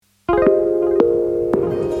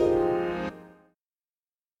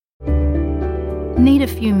Need a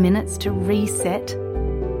few minutes to reset?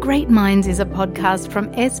 Great Minds is a podcast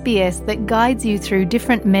from SBS that guides you through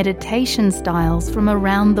different meditation styles from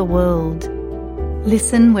around the world.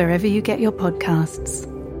 Listen wherever you get your podcasts.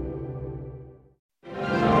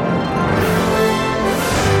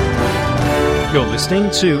 You're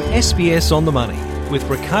listening to SBS On the Money with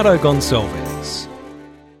Ricardo Gonçalves.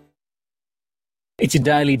 It's your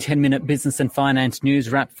daily 10-minute business and finance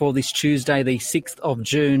news wrap for this Tuesday, the 6th of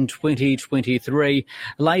June 2023.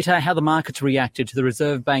 Later, how the markets reacted to the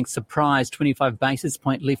Reserve Bank's surprise 25 basis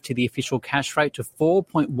point lift to the official cash rate to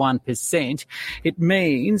 4.1%. It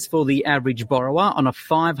means for the average borrower on a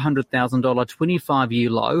 $500,000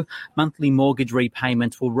 25-year low, monthly mortgage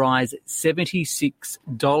repayments will rise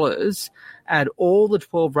 $76. Add all the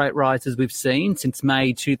 12 rate rises we've seen since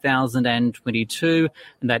May 2022,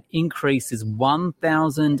 and that increase is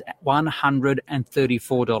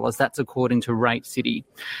 $1,134. That's according to Rate City.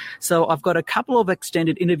 So I've got a couple of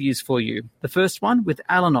extended interviews for you. The first one with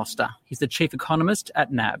Alan Oster. He's the Chief Economist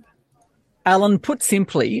at NAB. Alan, put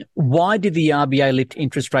simply, why did the RBA lift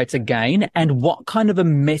interest rates again, and what kind of a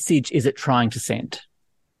message is it trying to send?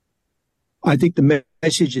 I think the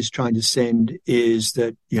message it's trying to send is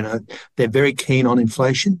that, they're very keen on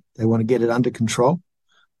inflation. They want to get it under control.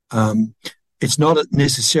 It's not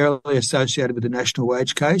necessarily associated with the national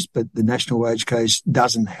wage case, but the national wage case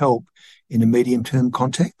doesn't help in a medium-term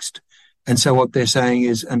context. And so what they're saying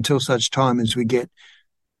is until such time as we get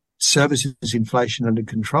services inflation under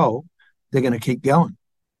control, they're going to keep going.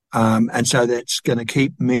 And so that's going to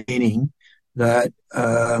keep meaning that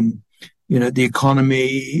the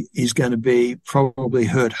economy is going to be probably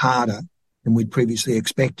hurt harder than we'd previously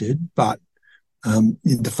expected, but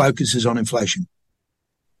the focus is on inflation.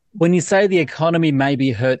 When you say the economy may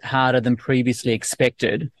be hurt harder than previously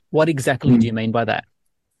expected, what exactly do you mean by that?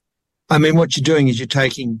 I mean, what you're doing is you're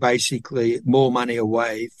taking basically more money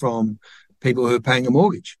away from people who are paying a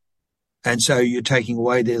mortgage. And so you're taking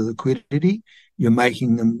away their liquidity. You're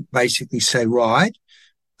making them basically say, right,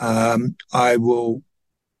 I will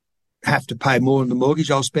have to pay more on the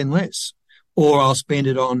mortgage, I'll spend less, or I'll spend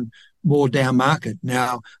it on more down market.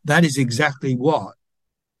 Now, that is exactly what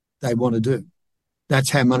they want to do. That's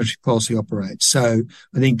how monetary policy operates. So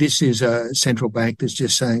I think this is a central bank that's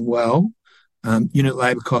just saying, well, unit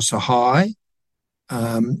labour costs are high,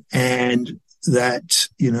 and that,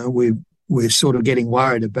 we're sort of getting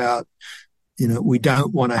worried about, we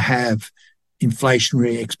don't want to have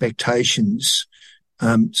inflationary expectations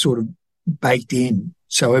sort of baked in.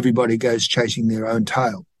 So everybody goes chasing their own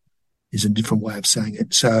tail is a different way of saying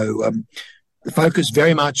it. So the focus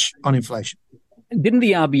very much on inflation. Didn't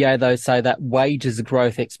the RBA, though, say that wages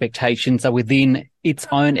growth expectations are within its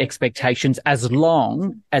own expectations as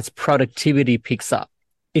long as productivity picks up?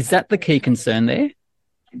 Is that the key concern there?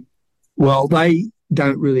 Well, they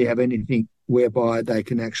don't really have anything whereby they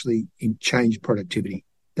can actually change productivity.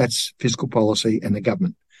 That's fiscal policy and the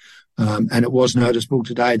government. And it was noticeable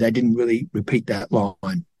today they didn't really repeat that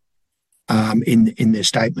line in their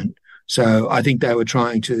statement. So I think they were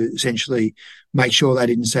trying to essentially make sure they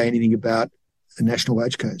didn't say anything about a national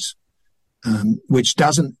wage case, which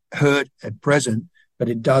doesn't hurt at present, but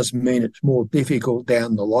it does mean it's more difficult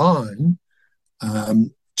down the line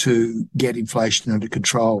to get inflation under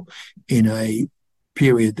control in a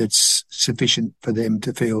period that's sufficient for them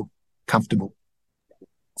to feel comfortable.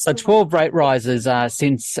 So 12 rate rises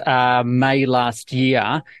since May last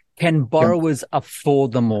year. Can borrowers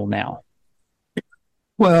afford them all now?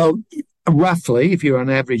 Well, roughly, if you're on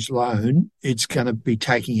an average loan, it's going to be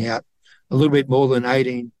taking out a little bit more than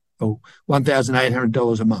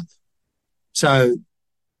 $1,800 a month. So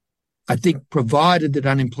I think provided that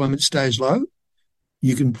unemployment stays low,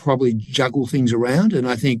 you can probably juggle things around. And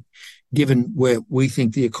I think given where we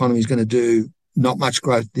think the economy is going to do not much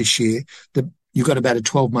growth this year, you've got about a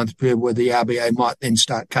 12-month period where the RBA might then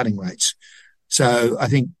start cutting rates. So I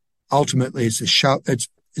think ultimately it's a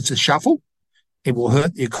shuffle. It will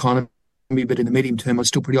hurt the economy, but in the medium term, I'm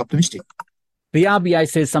still pretty optimistic. The RBA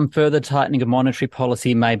says some further tightening of monetary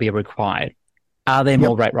policy may be required. Are there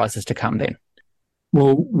more rate rises to come then?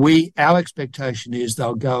 Well, our expectation is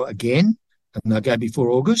they'll go again, and they'll go before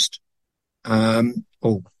August,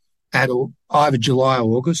 or at either July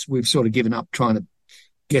or August. We've sort of given up trying to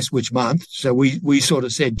guess which month. So we sort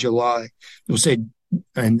of said July,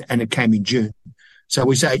 and it came in June. So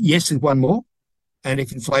we say, yes, there's one more. And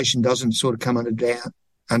if inflation doesn't sort of come under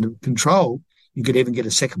control, you could even get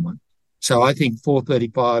a second one. So I think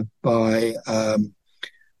 4.35 by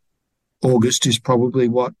August is probably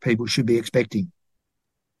what people should be expecting.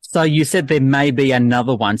 So you said there may be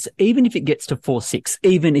another one. So even if it gets to 4.6,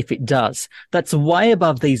 even if it does, that's way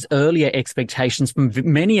above these earlier expectations from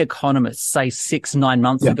many economists, say 6-9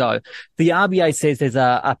 months ago. The RBA says there's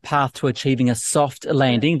a path to achieving a soft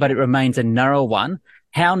landing, but it remains a narrow one.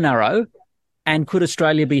 How narrow? And could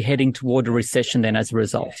Australia be heading toward a recession then as a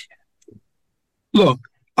result? Look,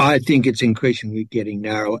 I think it's increasingly getting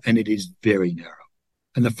narrow, and it is very narrow.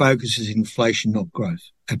 And the focus is inflation, not growth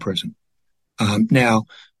at present. Now,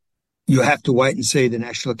 you have to wait and see the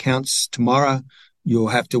national accounts tomorrow. You'll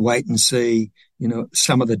have to wait and see,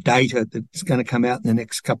 some of the data that's going to come out in the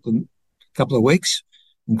next couple of weeks,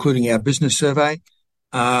 including our business survey,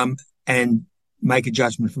 and make a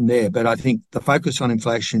judgment from there. But I think the focus on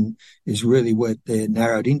inflation is really what they're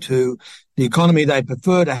narrowed into. The economy, they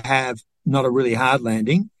prefer to have not a really hard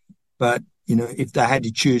landing, but, if they had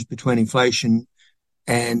to choose between inflation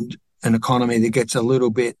and an economy that gets a little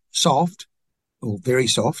bit soft or very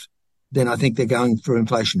soft, then I think they're going through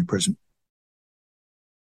inflation at present.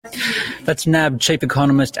 That's NAB Chief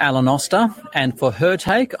Economist Alan Oster. And for her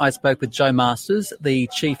take, I spoke with Joe Masters, the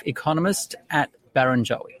Chief Economist at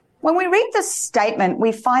Barrenjoey. When we read this statement,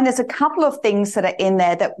 we find there's a couple of things that are in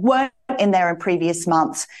there that weren't in there in previous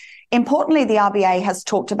months. Importantly, the RBA has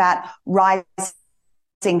talked about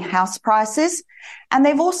rising house prices, and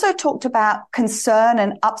they've also talked about concern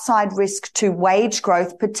and upside risk to wage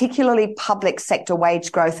growth, particularly public sector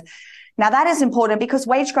wage growth. Now, that is important because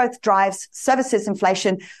wage growth drives services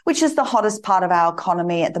inflation, which is the hottest part of our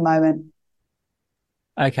economy at the moment.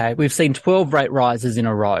 Okay, we've seen 12 rate rises in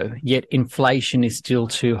a row, yet inflation is still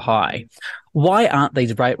too high. Why aren't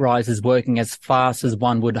these rate rises working as fast as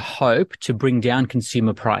one would hope to bring down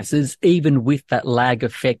consumer prices, even with that lag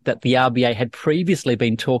effect that the RBA had previously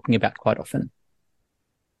been talking about quite often?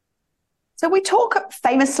 So we talk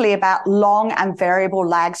famously about long and variable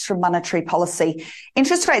lags from monetary policy.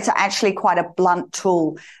 Interest rates are actually quite a blunt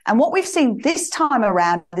tool. And what we've seen this time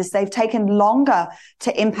around is they've taken longer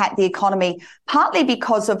to impact the economy, partly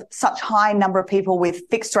because of such high number of people with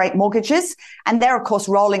fixed rate mortgages. And they're, of course,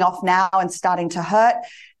 rolling off now and starting to hurt.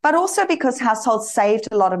 But also because households saved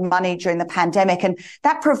a lot of money during the pandemic, and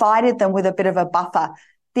that provided them with a bit of a buffer.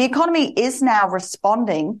 The economy is now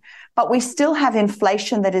responding, but we still have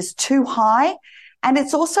inflation that is too high. And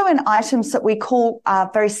it's also in items that we call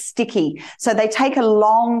very sticky. So they take a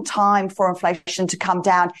long time for inflation to come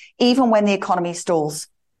down, even when the economy stalls.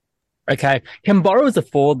 Okay. Can borrowers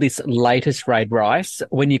afford this latest rate rise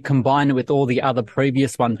when you combine it with all the other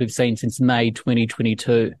previous ones we've seen since May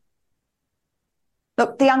 2022?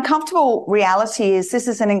 Look, the uncomfortable reality is this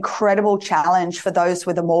is an incredible challenge for those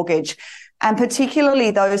with a mortgage, and particularly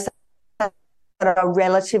those that are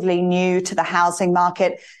relatively new to the housing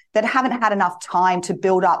market, that haven't had enough time to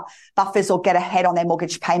build up buffers or get ahead on their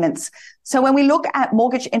mortgage payments. So when we look at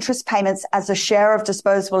mortgage interest payments as a share of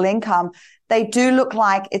disposable income, they do look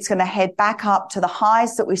like it's going to head back up to the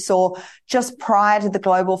highs that we saw just prior to the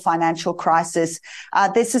global financial crisis.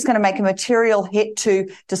 This is going to make a material hit to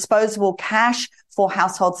disposable cash for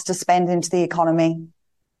households to spend into the economy.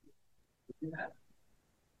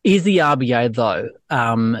 Is the RBA, though,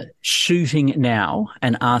 shooting now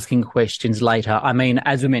and asking questions later? I mean,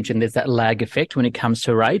 as we mentioned, there's that lag effect when it comes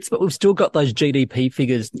to rates, but we've still got those GDP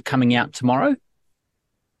figures coming out tomorrow.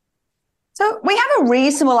 So we have a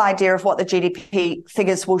reasonable idea of what the GDP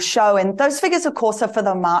figures will show, and those figures, of course, are for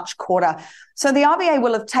the March quarter. So the RBA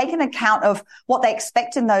will have taken account of what they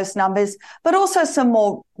expect in those numbers, but also some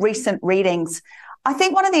more recent readings. I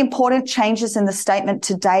think one of the important changes in the statement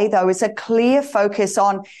today, though, is a clear focus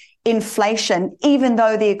on inflation, even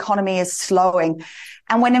though the economy is slowing.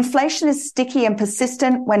 And when inflation is sticky and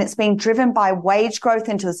persistent, when it's being driven by wage growth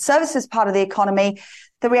into the services part of the economy,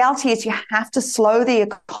 the reality is you have to slow the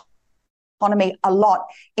economy a lot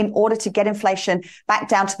in order to get inflation back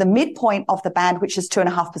down to the midpoint of the band, which is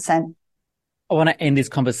 2.5%. I want to end this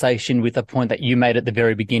conversation with a point that you made at the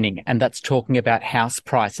very beginning, and that's talking about house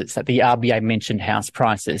prices, that the RBA mentioned house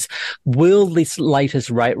prices. Will this latest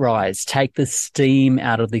rate rise take the steam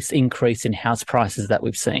out of this increase in house prices that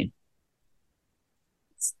we've seen?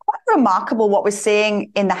 It's quite remarkable what we're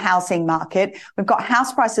seeing in the housing market. We've got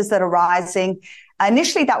house prices that are rising.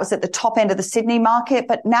 Initially, that was at the top end of the Sydney market,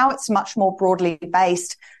 but now it's much more broadly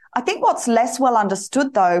based. I think what's less well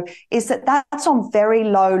understood, though, is that that's on very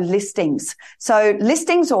low listings. So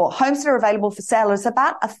listings or homes that are available for sale is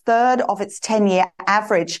about a third of its 10-year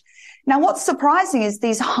average. Now, what's surprising is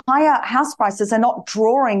these higher house prices are not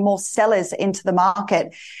drawing more sellers into the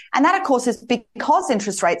market. And that, of course, is because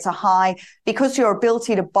interest rates are high, because your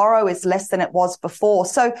ability to borrow is less than it was before.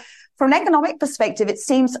 So from an economic perspective, it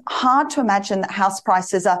seems hard to imagine that house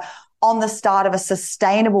prices are on the start of a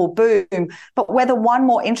sustainable boom. But whether one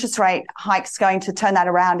more interest rate hike is going to turn that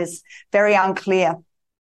around is very unclear.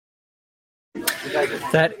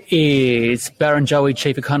 That is Barrenjoey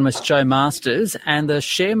Chief Economist Joe Masters, and the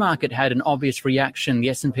share market had an obvious reaction. The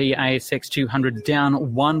S&P ASX 200 down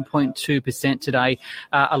 1.2% today.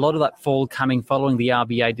 A lot of that fall coming following the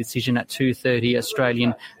RBA decision at 2:30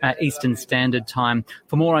 Australian Eastern Standard Time.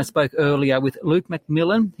 For more, I spoke earlier with Luke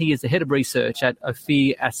McMillian. He is the Head of Research at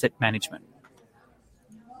Ophir Asset Management.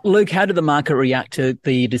 Luke, how did the market react to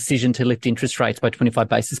the decision to lift interest rates by 25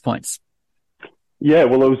 basis points? Yeah,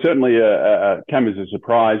 well, it was certainly came as a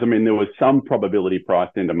surprise. I mean, there was some probability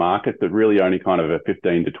priced into market, but really only kind of a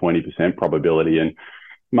 15 to 20% probability. And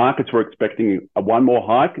markets were expecting one more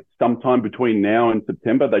hike sometime between now and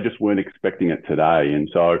September. They just weren't expecting it today. And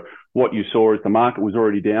so what you saw is the market was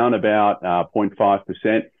already down about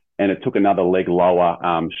 0.5%, and it took another leg lower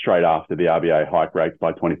straight after the RBA hike rates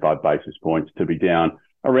by 25 basis points to be down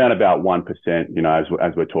around about 1%,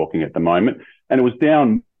 as we're talking at the moment. And it was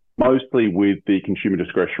down mostly with the consumer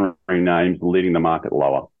discretionary names leading the market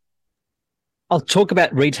lower. I'll talk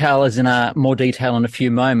about retailers in more detail in a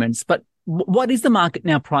few moments, but what is the market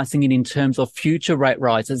now pricing in terms of future rate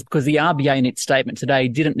rises? Because the RBA in its statement today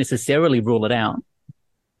didn't necessarily rule it out.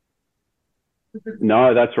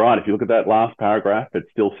 No, that's right. If you look at that last paragraph, it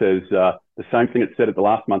still says the same thing it said at the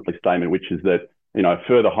last monthly statement, which is that,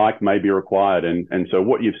 further hike may be required. And so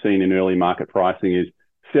what you've seen in early market pricing is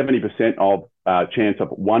 70% of chance of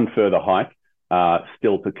one further hike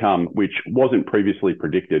still to come, which wasn't previously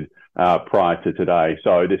predicted prior to today.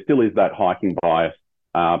 So there still is that hiking bias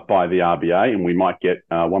by the RBA, and we might get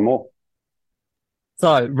one more.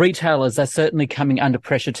 So retailers are certainly coming under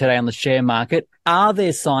pressure today on the share market. Are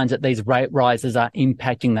there signs that these rate rises are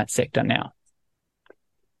impacting that sector now?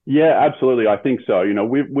 Yeah, absolutely. I think so.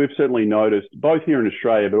 We've certainly noticed both here in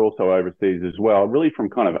Australia, but also overseas as well, really from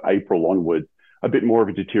kind of April onwards, a bit more of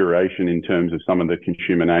a deterioration in terms of some of the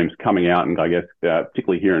consumer names coming out, and I guess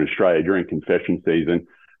particularly here in Australia during confession season,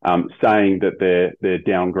 saying that they're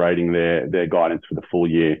downgrading their guidance for the full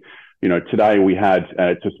year. Today we had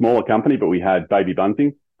it's a smaller company, but we had Baby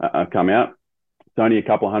Bunting come out. It's only a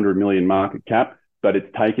couple of $100 million market cap, but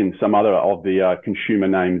it's taken some other of the consumer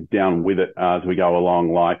names down with it as we go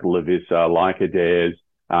along, like Lovisa, like Adairs,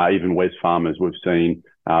 even Wesfarmers we've seen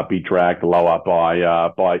be dragged lower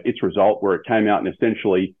by its result, where it came out and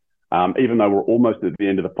essentially, even though we're almost at the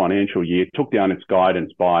end of the financial year, took down its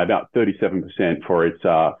guidance by about 37% for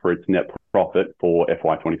its net profit for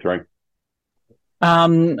FY23.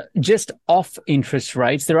 Just off interest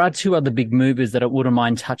rates, there are two other big movers that I wouldn't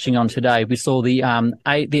mind touching on today. We saw the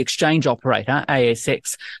exchange operator,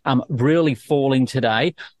 ASX, really falling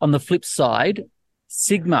today. On the flip side,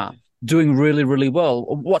 Sigma doing really, really well.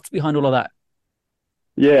 What's behind all of that?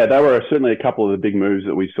 Yeah, there were certainly a couple of the big moves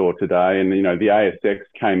that we saw today. And, the ASX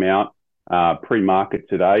came out pre-market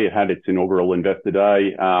today. It had its inaugural investor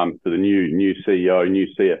day for the new CEO, new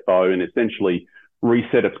CFO, and essentially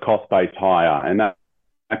reset its cost base higher. And that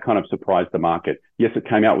kind of surprised the market. Yes, it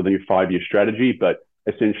came out with a new 5-year strategy, but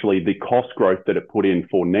essentially the cost growth that it put in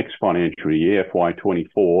for next financial year,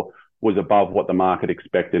 FY24, was above what the market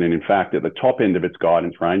expected. And in fact, at the top end of its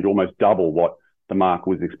guidance range, almost double what the market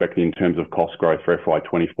was expecting in terms of cost growth for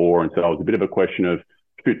FY24. And so it was a bit of a question of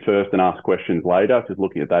shoot first and ask questions later, just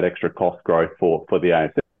looking at that extra cost growth for the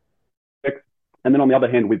ASX. And then on the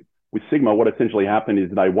other hand, with Sigma, what essentially happened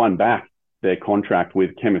is they won back their contract with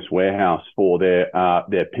Chemist Warehouse for their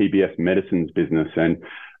PBS medicines business. And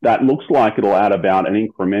that looks like it'll add about an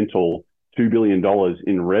incremental $2 billion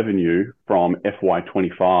in revenue from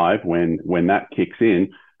FY25 when that kicks in.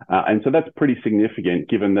 And so that's pretty significant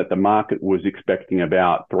given that the market was expecting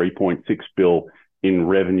about 3.6 billion in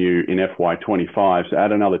revenue in FY25. So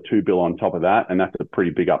add another 2 billion on top of that, and that's a pretty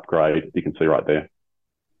big upgrade, you can see right there.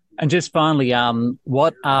 And just finally,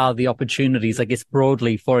 what are the opportunities, I guess,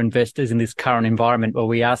 broadly for investors in this current environment where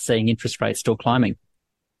we are seeing interest rates still climbing?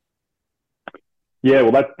 Yeah,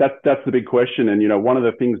 well, that's the big question. And, one of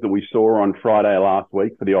the things that we saw on Friday last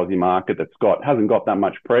week for the Aussie market hasn't got that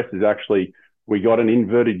much press is actually we got an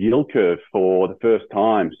inverted yield curve for the first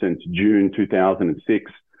time since June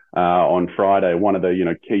 2006 on Friday, one of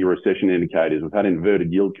the, key recession indicators. We've had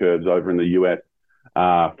inverted yield curves over in the US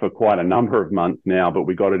for quite a number of months now, but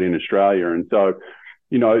we got it in Australia. And so,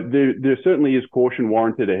 there certainly is caution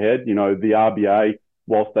warranted ahead. The RBA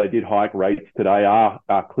whilst they did hike rates today,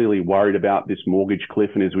 are clearly worried about this mortgage cliff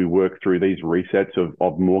and as we work through these resets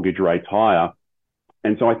of mortgage rates higher.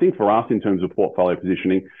 And so I think for us, in terms of portfolio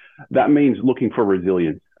positioning, that means looking for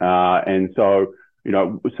resilience. And so,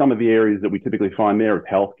 some of the areas that we typically find there are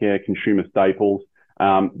healthcare, consumer staples.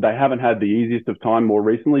 They haven't had the easiest of time more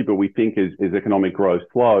recently, but we think as economic growth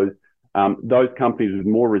slows, those companies with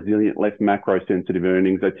more resilient, less macro-sensitive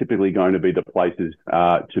earnings are typically going to be the places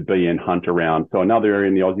to be and hunt around. So another area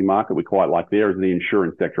in the Aussie market we quite like there is the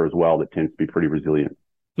insurance sector as well, that tends to be pretty resilient.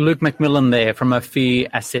 Luke McMillian there from Ophir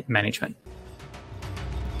Asset Management.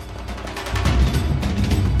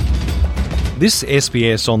 This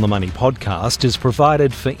SBS On the Money podcast is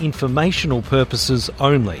provided for informational purposes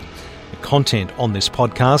only. The content on this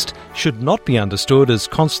podcast should not be understood as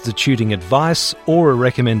constituting advice or a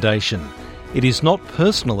recommendation. It is not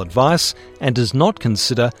personal advice and does not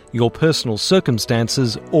consider your personal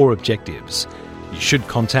circumstances or objectives. You should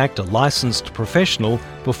contact a licensed professional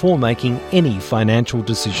before making any financial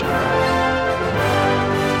decision.